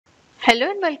Hello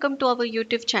and welcome to our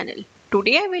YouTube channel.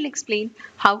 Today I will explain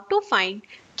how to find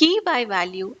key by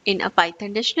value in a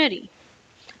Python dictionary.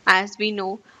 As we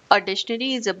know, a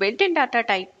dictionary is a built-in data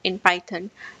type in Python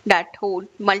that holds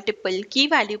multiple key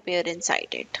value pair inside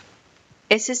it.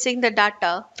 Accessing the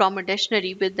data from a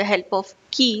dictionary with the help of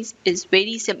keys is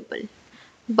very simple.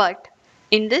 But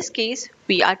in this case,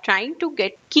 we are trying to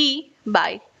get key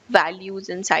by values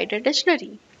inside a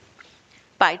dictionary.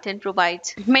 Python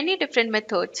provides many different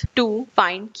methods to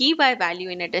find key by value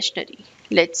in a dictionary.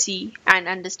 Let's see and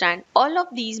understand all of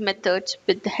these methods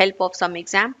with the help of some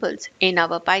examples in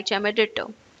our PyCharm editor.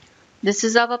 This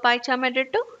is our PyCharm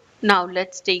editor. Now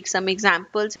let's take some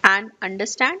examples and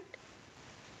understand.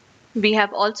 We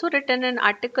have also written an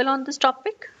article on this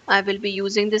topic. I will be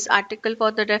using this article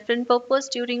for the reference purpose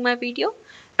during my video,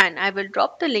 and I will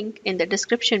drop the link in the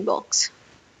description box.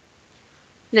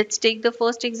 Let's take the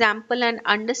first example and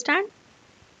understand.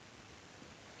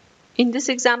 In this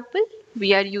example,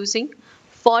 we are using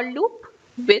for loop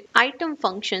with item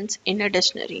functions in a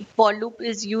dictionary. For loop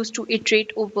is used to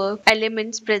iterate over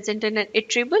elements present in an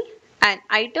iterable, and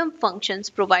item functions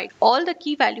provide all the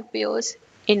key value pairs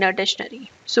in a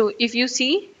dictionary. So if you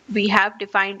see, we have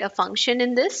defined a function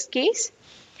in this case.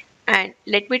 And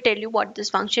let me tell you what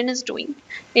this function is doing.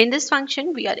 In this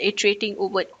function, we are iterating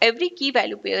over every key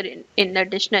value pair in a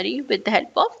dictionary with the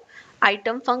help of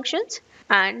item functions,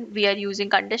 and we are using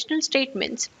conditional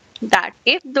statements that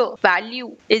if the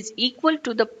value is equal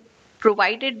to the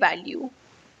provided value,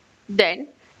 then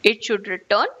it should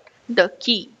return the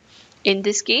key. In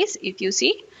this case, if you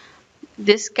see,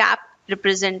 this cap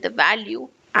represents the value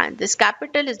and this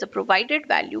capital is the provided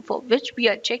value for which we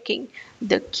are checking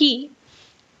the key.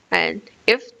 And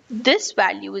if this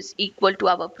value is equal to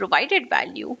our provided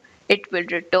value, it will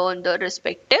return the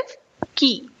respective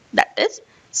key, that is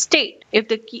state. If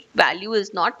the key value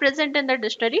is not present in the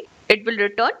dictionary, it will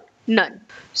return none.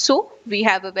 So we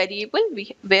have a variable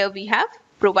where we have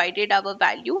provided our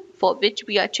value for which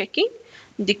we are checking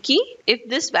the key. If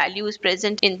this value is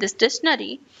present in this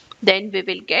dictionary, then we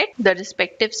will get the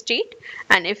respective state,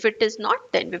 and if it is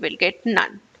not, then we will get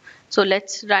none. So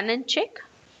let's run and check.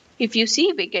 If you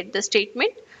see, we get the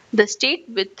statement. The state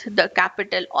with the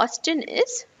capital Austin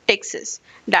is Texas.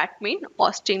 That means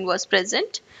Austin was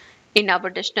present in our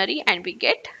dictionary and we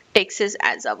get Texas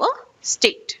as our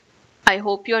state. I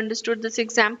hope you understood this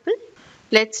example.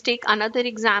 Let's take another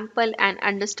example and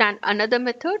understand another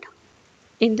method.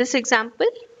 In this example,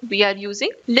 we are using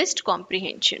list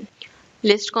comprehension.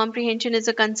 List comprehension is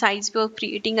a concise way of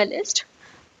creating a list,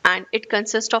 and it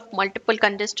consists of multiple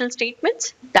conditional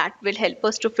statements that will help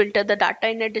us to filter the data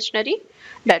in a dictionary.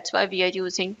 That's why we are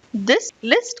using this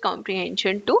list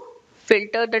comprehension to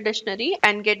filter the dictionary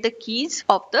and get the keys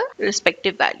of the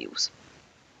respective values.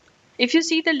 If you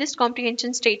see the list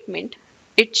comprehension statement,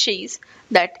 it says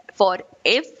that for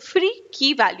every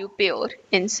key value pair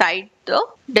inside the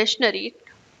dictionary,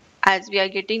 as we are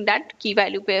getting that key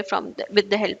value pair with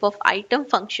the help of item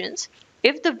functions,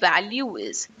 if the value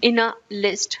is in a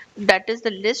list, that is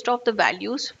the list of the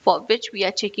values for which we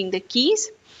are checking the keys,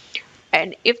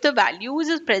 and if the values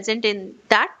is present in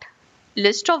that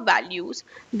list of values,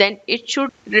 then it should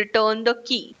return the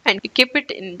key and keep it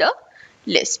in the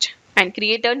list and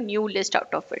create a new list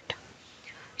out of it.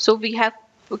 So we have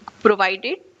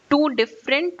provided two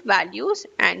different values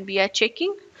and we are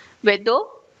checking whether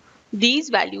these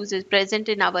values is present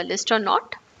in our list or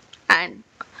not, and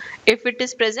if it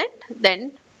is present,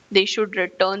 then they should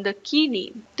return the key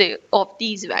name of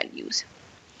these values.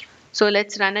 So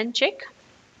let's run and check.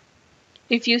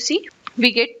 If you see,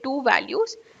 we get two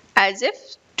values as if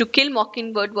To Kill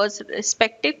Mockingbird was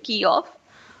respective key of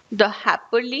the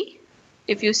happily,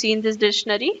 if you see in this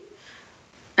dictionary,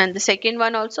 and the second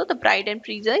one also, the Pride and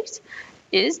Prejudice,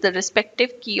 is the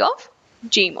respective key of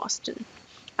Jane Austen.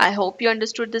 I hope you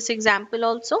understood this example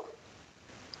also.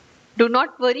 Do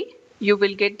not worry, you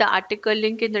will get the article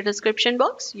link in the description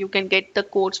box. You can get the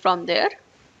codes from there.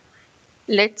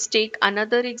 Let's take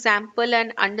another example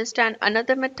and understand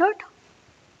another method.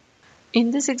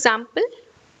 In this example,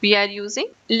 we are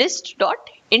using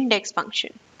list.index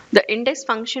function. The index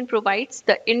function provides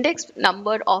the index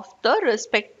number of the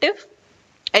respective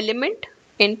element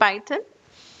in Python.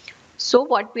 So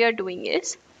what we are doing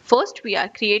is, first we are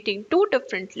creating two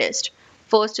different lists.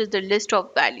 First is the list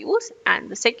of values and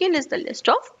the second is the list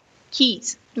of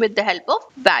keys with the help of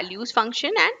values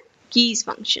function and keys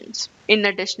functions in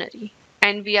a dictionary.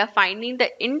 And we are finding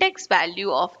the index value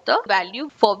of the value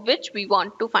for which we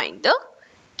want to find the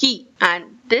key,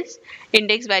 and this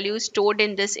index value is stored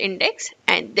in this index,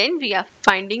 and then we are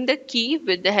finding the key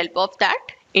with the help of that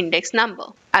index number.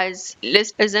 As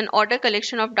list is an order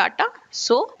collection of data,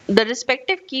 so the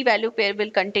respective key value pair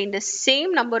will contain the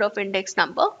same number of index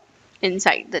number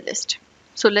inside the list.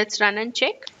 So let's run and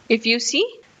check. If you see,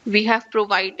 we have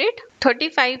provided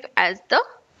 35 as the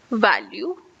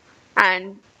value,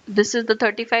 and this is the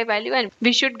 35 value, and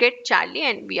we should get Charlie,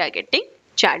 and we are getting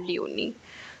Charlie only.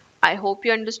 I hope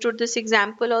you understood this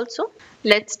example also.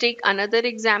 Let's take another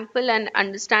example and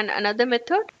understand another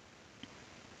method.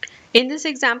 In this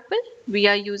example, we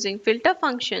are using filter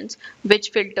functions which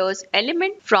filters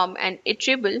element from an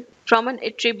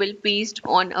iterable based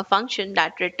on a function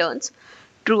that returns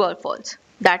true or false.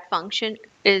 That function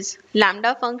is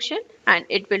lambda function, and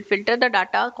it will filter the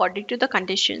data according to the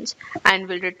conditions and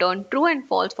will return true and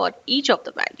false for each of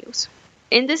the values.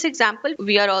 In this example,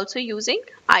 we are also using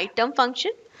item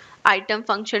function. Item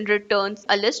function returns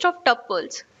a list of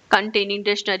tuples containing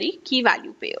dictionary key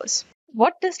value pairs.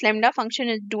 What this lambda function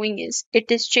is doing is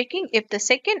it is checking if the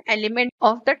second element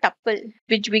of the tuple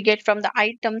which we get from the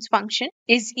items function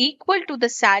is equal to the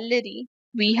salary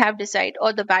we have decided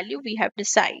or the value we have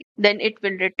decided. Then it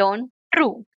will return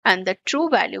true, and the true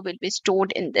value will be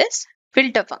stored in this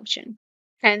filter function,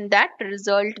 and that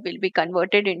result will be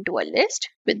converted into a list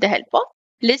with the help of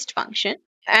list function.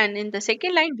 And in the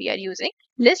second line, we are using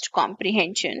list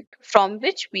comprehension, from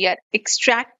which we are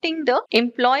extracting the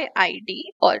employee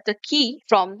ID or the key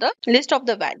from the list of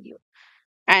the value.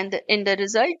 And in the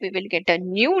result, we will get a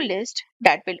new list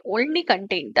that will only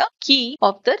contain the key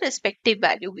of the respective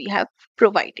value we have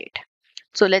provided.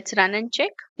 So let's run and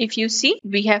check. If you see,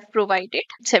 we have provided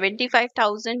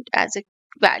 75,000 as a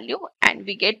value, and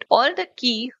we get all the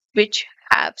key which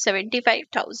have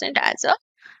 75,000 as a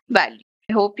value.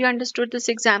 I hope you understood this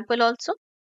example also.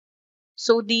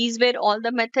 So these were all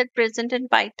the methods present in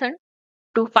Python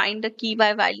to find the key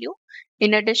by value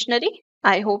in a dictionary.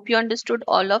 I hope you understood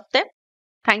all of them.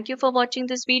 Thank you for watching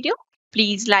this video.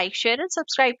 Please like, share and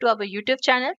subscribe to our YouTube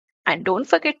channel. And don't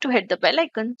forget to hit the bell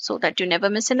icon so that you never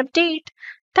miss an update.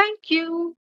 Thank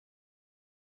you.